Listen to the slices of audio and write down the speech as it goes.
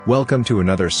Welcome to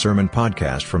another sermon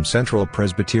podcast from Central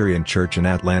Presbyterian Church in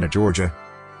Atlanta, Georgia.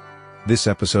 This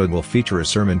episode will feature a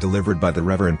sermon delivered by the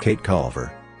Reverend Kate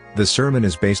Culver. The sermon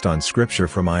is based on scripture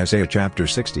from Isaiah chapter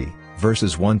 60,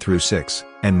 verses 1 through 6,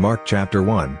 and Mark chapter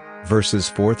 1, verses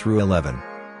 4 through 11.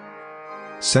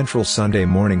 Central Sunday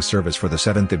morning service for the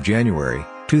 7th of January,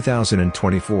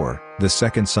 2024, the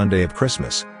second Sunday of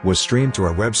Christmas, was streamed to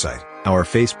our website, our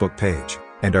Facebook page,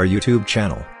 and our YouTube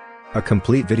channel. A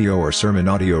complete video or sermon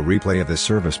audio replay of this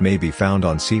service may be found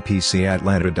on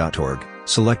cpcatlanta.org.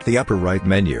 Select the upper right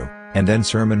menu, and then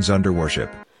Sermons under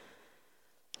Worship.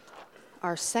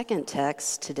 Our second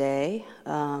text today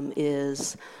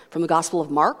is from the Gospel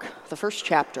of Mark, the first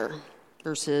chapter,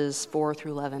 verses 4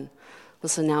 through 11.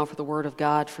 Listen now for the word of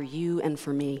God for you and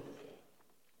for me.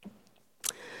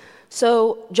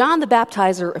 So John the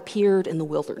Baptizer appeared in the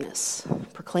wilderness,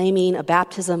 proclaiming a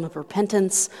baptism of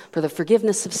repentance for the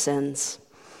forgiveness of sins.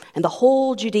 And the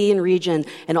whole Judean region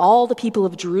and all the people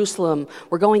of Jerusalem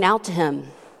were going out to him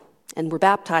and were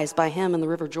baptized by him in the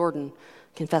river Jordan,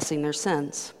 confessing their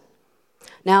sins.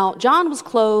 Now John was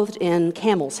clothed in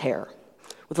camel's hair,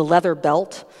 with a leather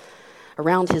belt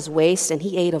around his waist, and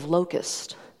he ate of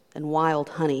locust and wild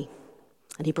honey.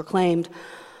 And he proclaimed,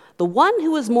 "The one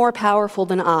who is more powerful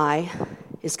than I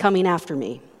is coming after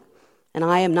me, and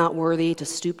I am not worthy to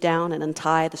stoop down and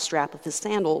untie the strap of his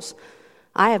sandals.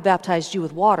 I have baptized you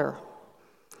with water,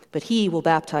 but he will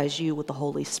baptize you with the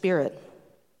Holy Spirit."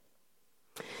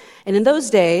 And in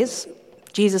those days,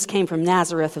 Jesus came from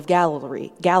Nazareth of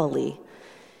Galilee,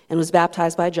 and was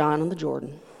baptized by John in the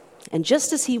Jordan. And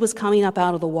just as he was coming up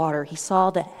out of the water, he saw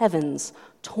the heavens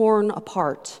torn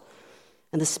apart,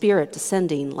 and the Spirit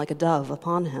descending like a dove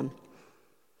upon him.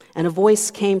 And a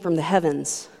voice came from the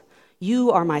heavens,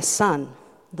 "You are my Son,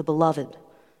 the Beloved.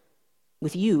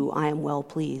 With you I am well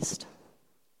pleased."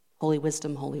 Holy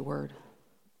wisdom, holy word.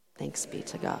 Thanks be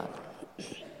to God.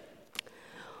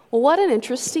 Well, what an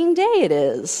interesting day it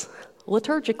is,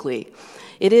 liturgically.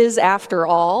 It is, after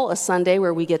all, a Sunday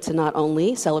where we get to not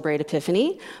only celebrate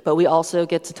Epiphany, but we also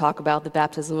get to talk about the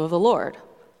baptism of the Lord.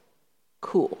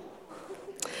 Cool.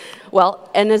 Well,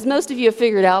 and as most of you have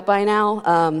figured out by now,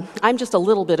 I'm just a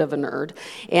little bit of a nerd.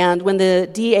 And when the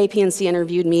DAPNC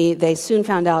interviewed me, they soon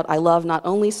found out I love not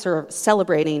only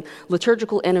celebrating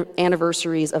liturgical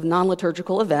anniversaries of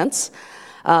non-liturgical events,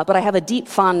 but I have a deep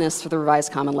fondness for the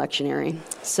Revised Common Lectionary.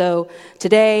 So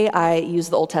today I use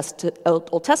the Old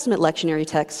Testament lectionary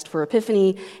text for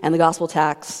Epiphany and the Gospel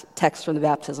text from the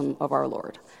baptism of our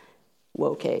Lord.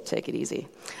 Whoa, okay, take it easy.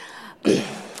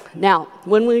 Now,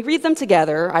 when we read them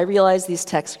together, I realize these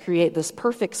texts create this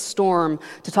perfect storm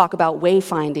to talk about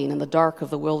wayfinding in the dark of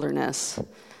the wilderness.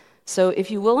 So if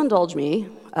you will indulge me,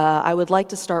 I would like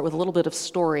to start with a little bit of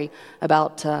story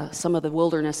about some of the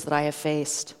wilderness that I have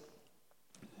faced.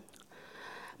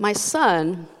 My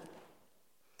son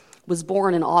was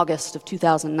born in August of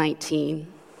 2019.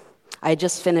 I had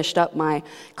just finished up my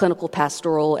clinical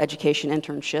pastoral education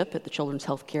internship at the Children's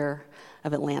Healthcare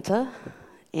of Atlanta.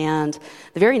 And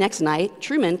the very next night,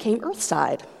 Truman came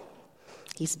earthside.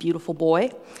 He's a beautiful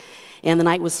boy. And the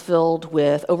night was filled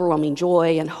with overwhelming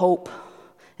joy and hope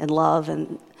and love.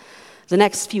 And the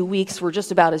next few weeks were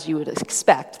just about as you would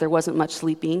expect. There wasn't much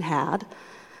sleep being had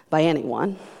by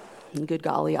anyone. And good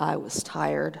golly, I was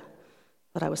tired.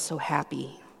 But I was so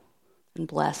happy and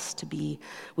blessed to be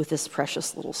with this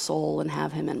precious little soul and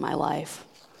have him in my life.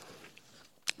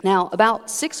 Now, about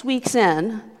 6 weeks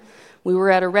in, we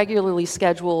were at a regularly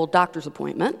scheduled doctor's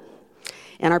appointment,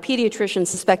 and our pediatrician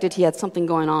suspected he had something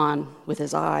going on with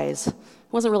his eyes. It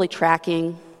wasn't really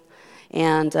tracking,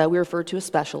 and we referred to a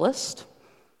specialist,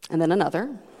 and then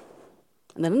another,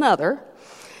 and then another.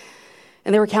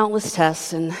 And there were countless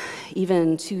tests and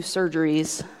even 2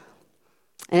 surgeries.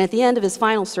 And at the end of his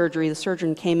final surgery, the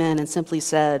surgeon came in and simply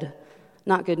said,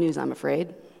 "Not good news, I'm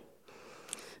afraid."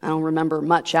 I don't remember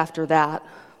much after that,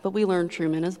 but we learned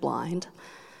Truman is blind.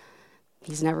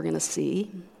 He's never going to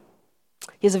see.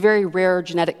 He has a very rare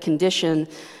genetic condition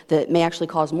that may actually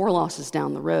cause more losses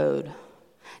down the road.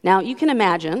 Now, you can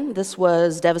imagine this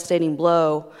was a devastating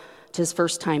blow to his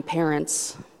first-time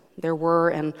parents. There were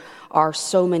and are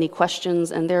so many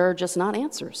questions, and there are just not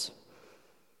answers.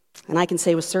 And I can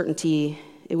say with certainty,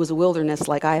 it was a wilderness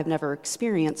like I have never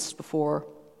experienced before.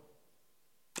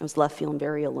 I was left feeling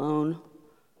very alone.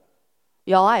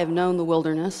 Y'all, I have known the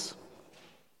wilderness.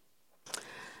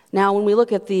 Now, when we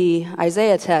look at the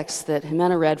Isaiah text that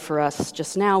Jimena read for us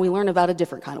just now, we learn about a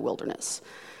different kind of wilderness.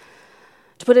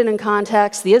 To put it in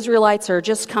context, the Israelites are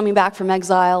just coming back from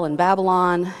exile in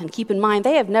Babylon, and keep in mind,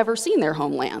 they have never seen their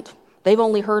homeland. They've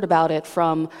only heard about it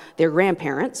from their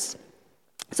grandparents.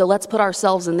 So let's put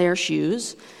ourselves in their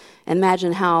shoes and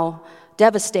imagine how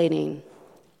devastating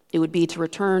it would be to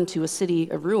return to a city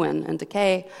of ruin and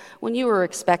decay when you were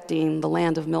expecting the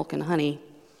land of milk and honey.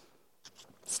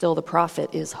 Still, the prophet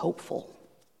is hopeful.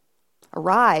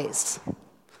 Arise,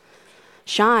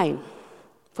 shine,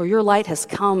 for your light has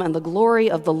come and the glory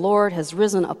of the Lord has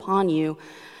risen upon you.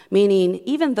 Meaning,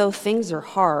 even though things are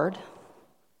hard,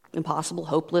 impossible,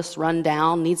 hopeless, run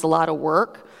down, needs a lot of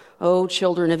work, oh,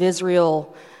 children of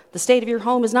Israel, the state of your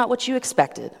home is not what you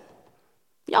expected.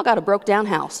 Y'all got a broke down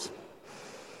house.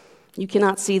 You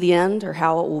cannot see the end or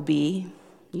how it will be.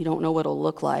 You don't know what it'll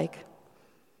look like.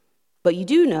 But you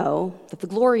do know that the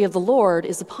glory of the Lord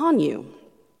is upon you.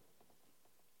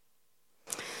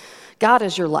 God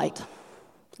is your light.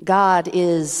 God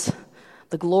is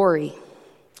the glory,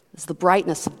 is the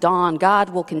brightness of dawn.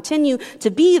 God will continue to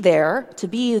be there, to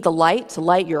be the light, to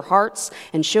light your hearts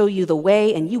and show you the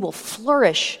way, and you will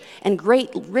flourish, and great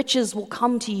riches will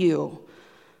come to you.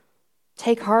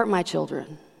 Take heart, my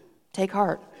children. Take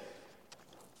heart.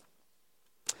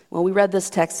 Well, we read this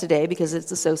text today because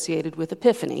it's associated with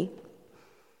Epiphany.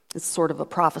 It's sort of a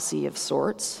prophecy of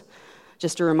sorts.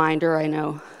 Just a reminder, I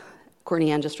know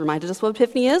Courtney Ann just reminded us what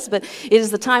Epiphany is, but it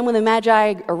is the time when the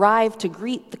Magi arrive to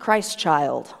greet the Christ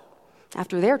child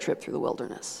after their trip through the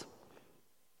wilderness.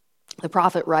 The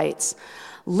prophet writes,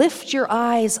 "Lift your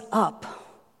eyes up,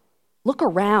 look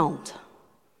around."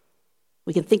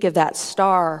 We can think of that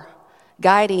star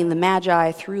guiding the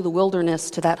Magi through the wilderness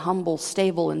to that humble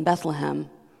stable in Bethlehem.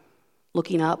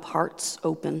 Looking up, hearts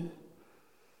open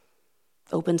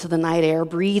to the night air,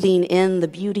 breathing in the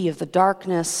beauty of the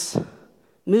darkness,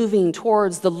 moving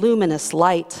towards the luminous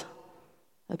light,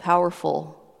 a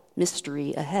powerful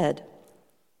mystery ahead.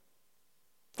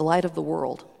 The light of the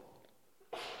world.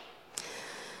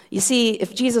 You see,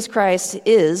 if Jesus Christ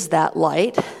is that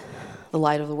light, the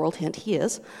light of the world, hint, he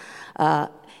is, then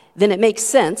it makes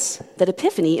sense that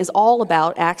Epiphany is all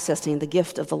about accessing the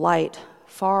gift of the light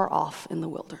far off in the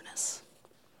wilderness.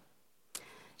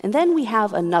 And then we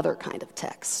have another kind of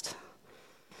text,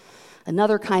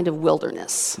 another kind of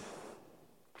wilderness.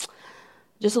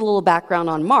 Just a little background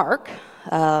on Mark.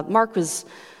 Mark was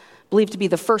believed to be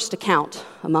the first account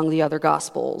among the other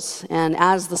Gospels. And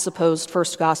as the supposed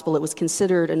first Gospel, it was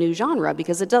considered a new genre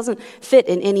because it doesn't fit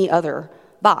in any other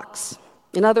box.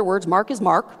 In other words, Mark is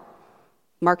Mark.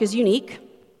 Mark is unique.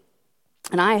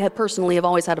 And I have personally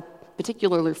always had a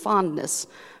particular fondness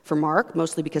for Mark,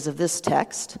 mostly because of this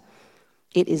text.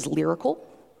 It is lyrical,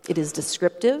 it is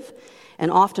descriptive, and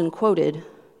often quoted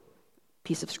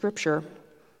piece of scripture.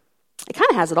 It kind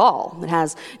of has it all. It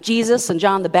has Jesus and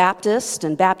John the Baptist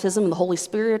and baptism and the Holy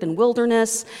Spirit and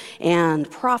wilderness and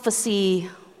prophecy.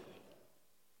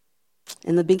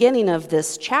 In the beginning of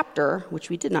this chapter, which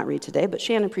we did not read today, but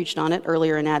Shannon preached on it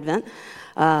earlier in Advent,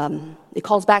 it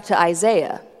calls back to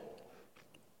Isaiah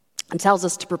and tells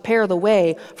us to prepare the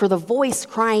way for the voice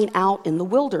crying out in the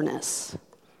wilderness.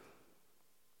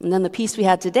 And then the piece we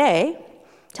had today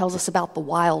tells us about the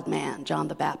wild man, John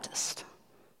the Baptist.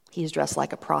 He is dressed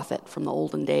like a prophet from the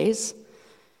olden days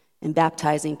and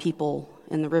baptizing people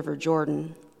in the river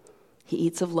Jordan. He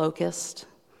eats of locust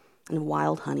and of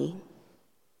wild honey.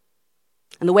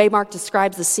 And the way Mark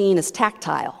describes the scene is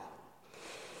tactile.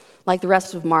 Like the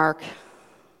rest of Mark,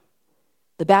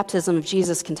 the baptism of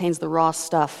Jesus contains the raw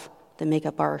stuff that make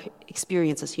up our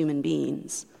experience as human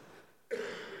beings.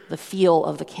 The feel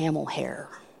of the camel hair,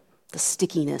 the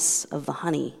stickiness of the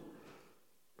honey.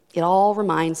 It all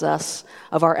reminds us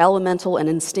of our elemental and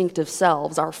instinctive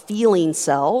selves, our feeling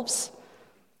selves,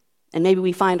 and maybe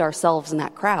we find ourselves in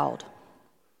that crowd.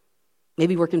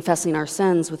 Maybe we're confessing our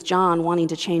sins with John, wanting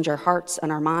to change our hearts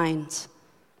and our minds.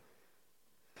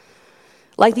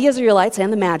 Like the Israelites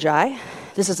and the Magi,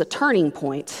 this is a turning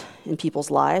point in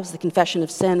people's lives, the confession of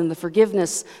sin and the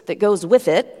forgiveness that goes with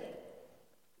it.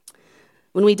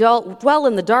 When we dwell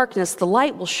in the darkness, the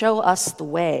light will show us the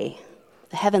way.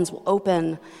 The heavens will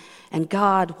open, and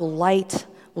God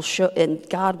will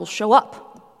show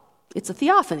up. It's a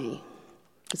theophany.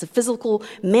 It's a physical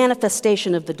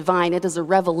manifestation of the divine. It is a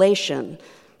revelation.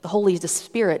 The Holy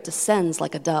Spirit descends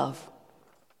like a dove.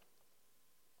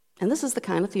 And this is the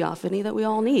kind of theophany that we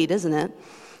all need, isn't it?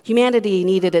 Humanity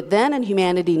needed it then, and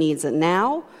humanity needs it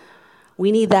now.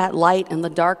 We need that light in the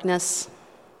darkness.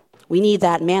 We need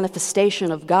that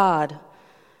manifestation of God.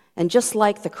 And just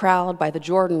like the crowd by the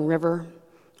Jordan River,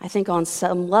 I think on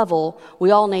some level, we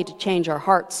all need to change our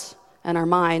hearts and our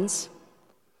minds.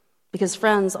 Because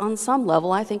friends, on some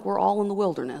level, I think we're all in the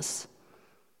wilderness.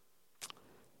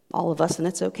 All of us, and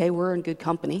it's okay, we're in good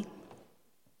company.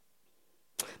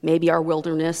 Maybe our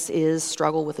wilderness is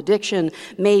struggle with addiction.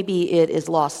 Maybe it is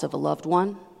loss of a loved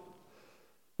one.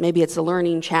 Maybe it's a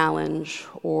learning challenge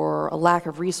or a lack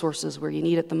of resources where you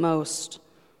need it the most.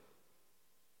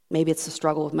 Maybe it's the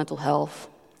struggle with mental health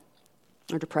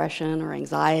or depression or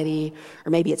anxiety,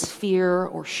 or maybe it's fear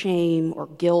or shame or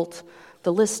guilt.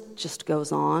 The list just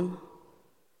goes on.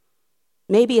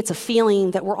 Maybe it's a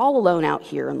feeling that we're all alone out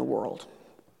here in the world.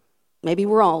 Maybe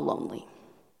we're all lonely.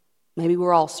 Maybe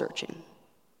we're all searching.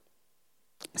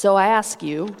 So I ask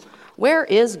you, where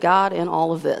is God in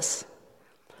all of this?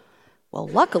 Well,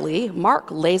 luckily,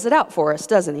 Mark lays it out for us,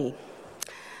 doesn't he?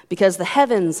 Because the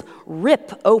heavens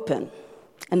rip open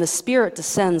and the Spirit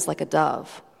descends like a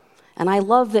dove. And I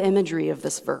love the imagery of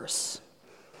this verse.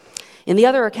 In the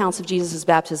other accounts of Jesus'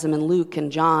 baptism in Luke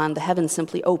and John, the heavens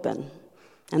simply open.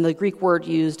 And the Greek word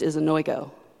used is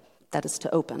anoigo, that is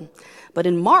to open. But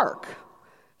in Mark,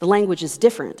 the language is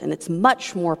different, and it's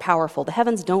much more powerful. The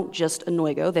heavens don't just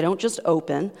anoigo, they don't just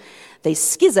open, they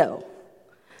schizo.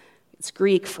 It's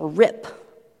Greek for rip.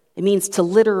 It means to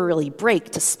literally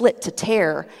break, to split, to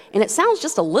tear. And it sounds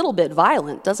just a little bit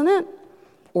violent, doesn't it?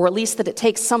 Or at least that it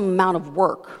takes some amount of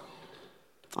work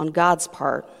on God's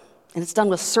part, and it's done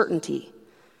with certainty.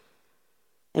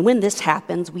 And when this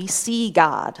happens, we see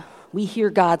God. We hear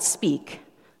God speak.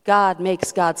 God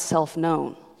makes God's self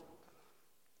known.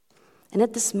 And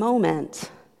at this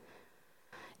moment,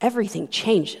 everything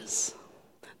changes.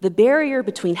 The barrier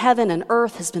between heaven and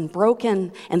earth has been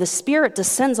broken, and the Spirit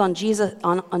descends on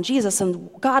Jesus, and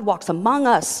God walks among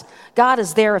us. God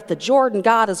is there at the Jordan.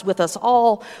 God is with us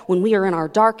all when we are in our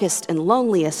darkest and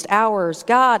loneliest hours.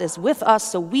 God is with us,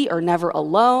 so we are never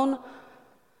alone.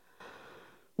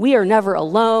 We are never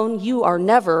alone. You are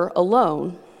never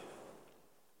alone.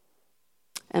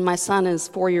 And my son is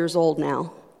 4 years old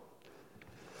now,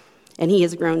 and he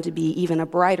has grown to be even a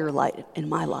brighter light in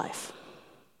my life.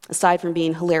 Aside from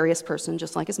being a hilarious person,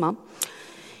 just like his mom,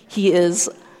 he is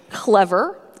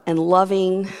clever and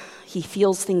loving. He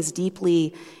feels things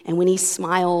deeply, and when he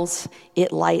smiles,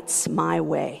 it lights my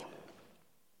way.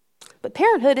 But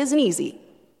parenthood isn't easy.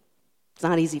 It's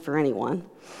not easy for anyone.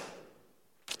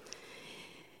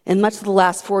 And much of the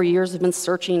last 4 years, I've been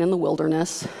searching in the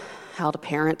wilderness how to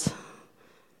parent,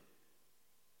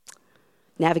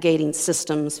 navigating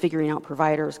systems, figuring out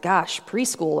providers. Gosh,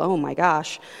 preschool, oh my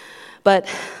gosh. But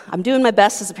I'm doing my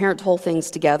best as a parent to hold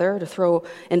things together,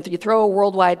 you throw a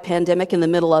worldwide pandemic in the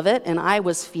middle of it, and I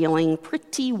was feeling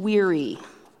pretty weary.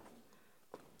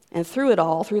 And through it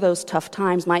all, through those tough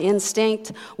times, my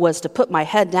instinct was to put my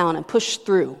head down and push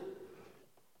through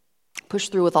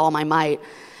with all my might.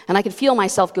 And I could feel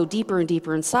myself go deeper and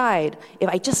deeper inside. If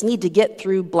I just need to get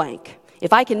through blank.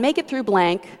 If I can make it through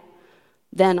blank,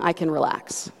 then I can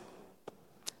relax.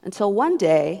 Until one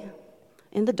day,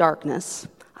 in the darkness,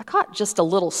 I caught just a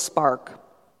little spark.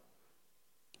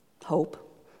 Hope.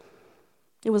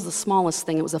 It was the smallest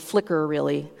thing. It was a flicker,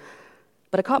 really.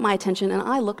 But it caught my attention, and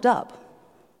I looked up.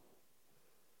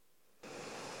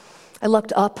 I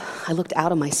looked up. I looked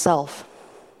out of myself.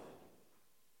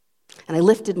 And I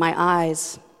lifted my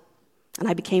eyes, and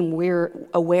I became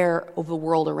aware of the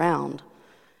world around.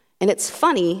 And it's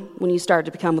funny, when you start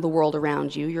to become the world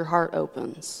around you, your heart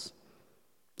opens.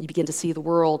 You begin to see the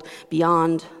world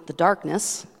beyond the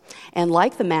darkness. And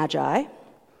like the Magi,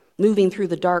 moving through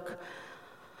the dark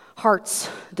hearts,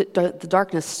 the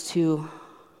darkness to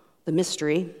the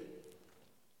mystery,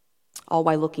 all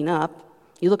while looking up,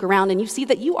 you look around and you see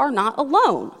that you are not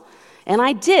alone. And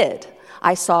I did.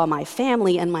 I saw my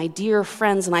family and my dear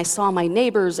friends, and I saw my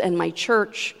neighbors and my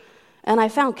church, and I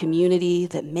found community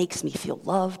that makes me feel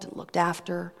loved and looked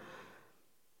after.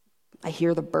 I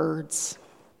hear the birds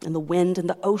and the wind and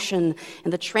the ocean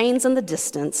and the trains in the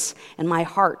distance, and my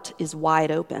heart is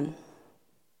wide open.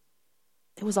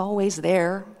 It was always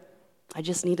there. I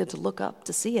just needed to look up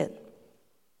to see it.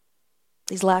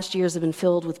 These last years have been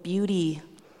filled with beauty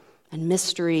and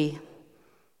mystery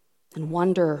and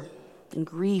wonder and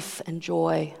grief and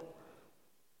joy.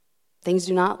 Things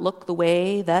do not look the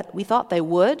way that we thought they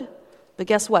would, but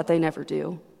guess what? They never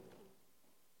do.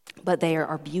 But they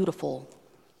are beautiful,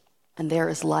 and there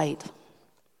is light.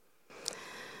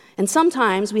 And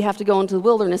sometimes we have to go into the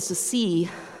wilderness to see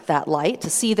that light, to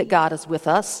see that God is with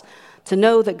us, to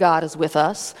know that God is with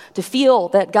us, to feel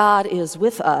that God is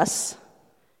with us.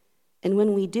 And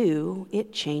when we do,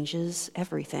 it changes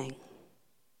everything.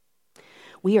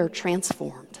 We are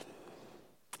transformed.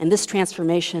 And this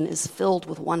transformation is filled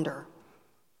with wonder.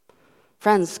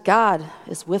 Friends, God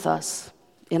is with us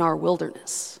in our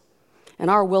wilderness. And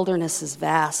our wilderness is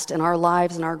vast, and our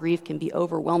lives and our grief can be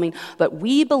overwhelming. But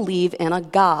we believe in a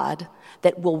God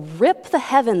that will rip the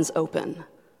heavens open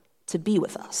to be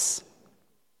with us.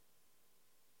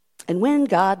 And when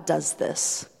God does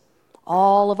this,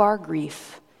 all of our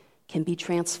grief can be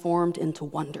transformed into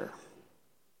wonder.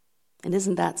 And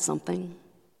isn't that something?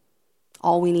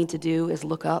 All we need to do is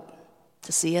look up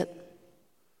to see it.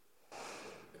 For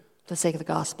the sake of the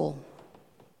gospel,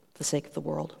 for the sake of the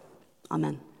world.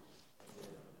 Amen.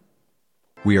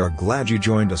 We are glad you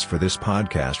joined us for this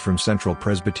podcast from Central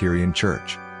Presbyterian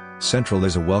Church. Central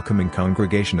is a welcoming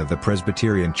congregation of the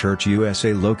Presbyterian Church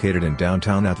USA located in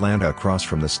downtown Atlanta across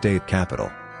from the state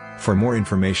capitol. For more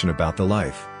information about the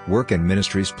life, work and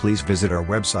ministries, please visit our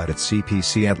website at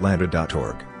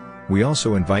cpcatlanta.org. We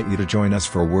also invite you to join us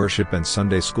for worship and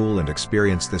Sunday school and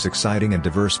experience this exciting and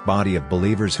diverse body of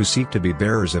believers who seek to be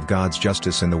bearers of God's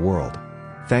justice in the world.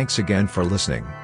 Thanks again for listening.